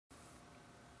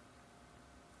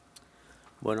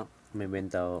Bueno, me he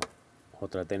inventado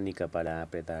otra técnica para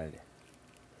apretar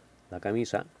la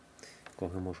camisa.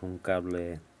 Cogemos un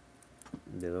cable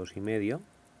de 2,5,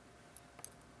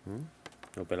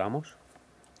 lo pelamos,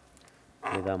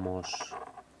 le damos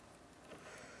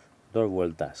 2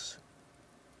 vueltas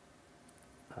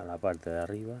a la parte de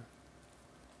arriba,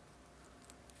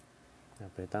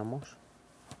 apretamos,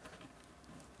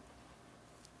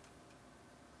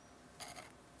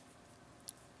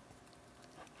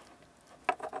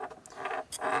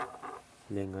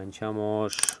 le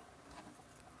enganchamos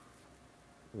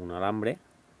un alambre.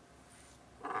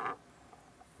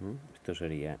 Esto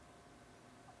sería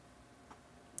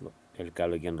el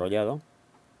cable aquí enrollado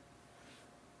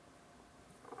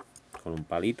con un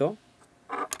palito.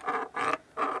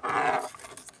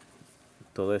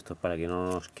 Todo esto es para que no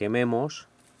nos quememos,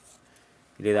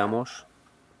 y le damos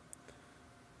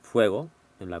fuego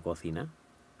en la cocina.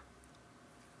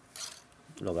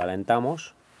 Lo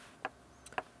calentamos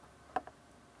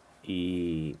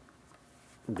y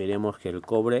veremos que el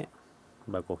cobre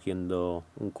va cogiendo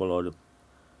un color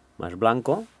más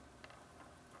blanco.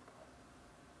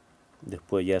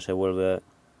 Después ya se vuelve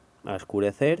a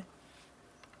oscurecer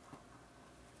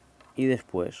y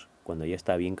después, cuando ya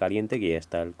está bien caliente, que ya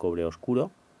está el cobre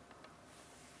oscuro,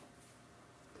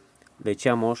 le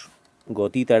echamos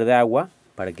gotitas de agua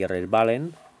para que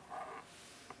resbalen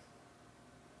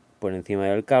por encima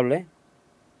del cable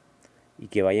y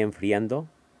que vaya enfriando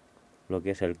lo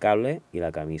que es el cable y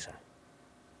la camisa.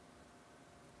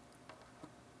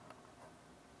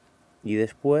 Y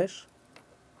después,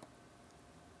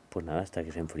 pues nada, hasta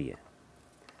que se enfríe.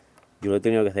 Yo lo he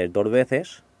tenido que hacer 2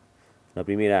 veces. La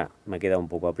primera me ha quedado un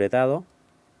poco apretado,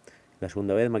 la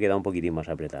segunda vez me ha quedado un poquitín más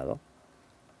apretado.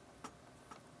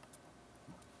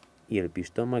 Y el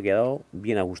pistón me ha quedado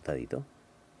bien ajustadito.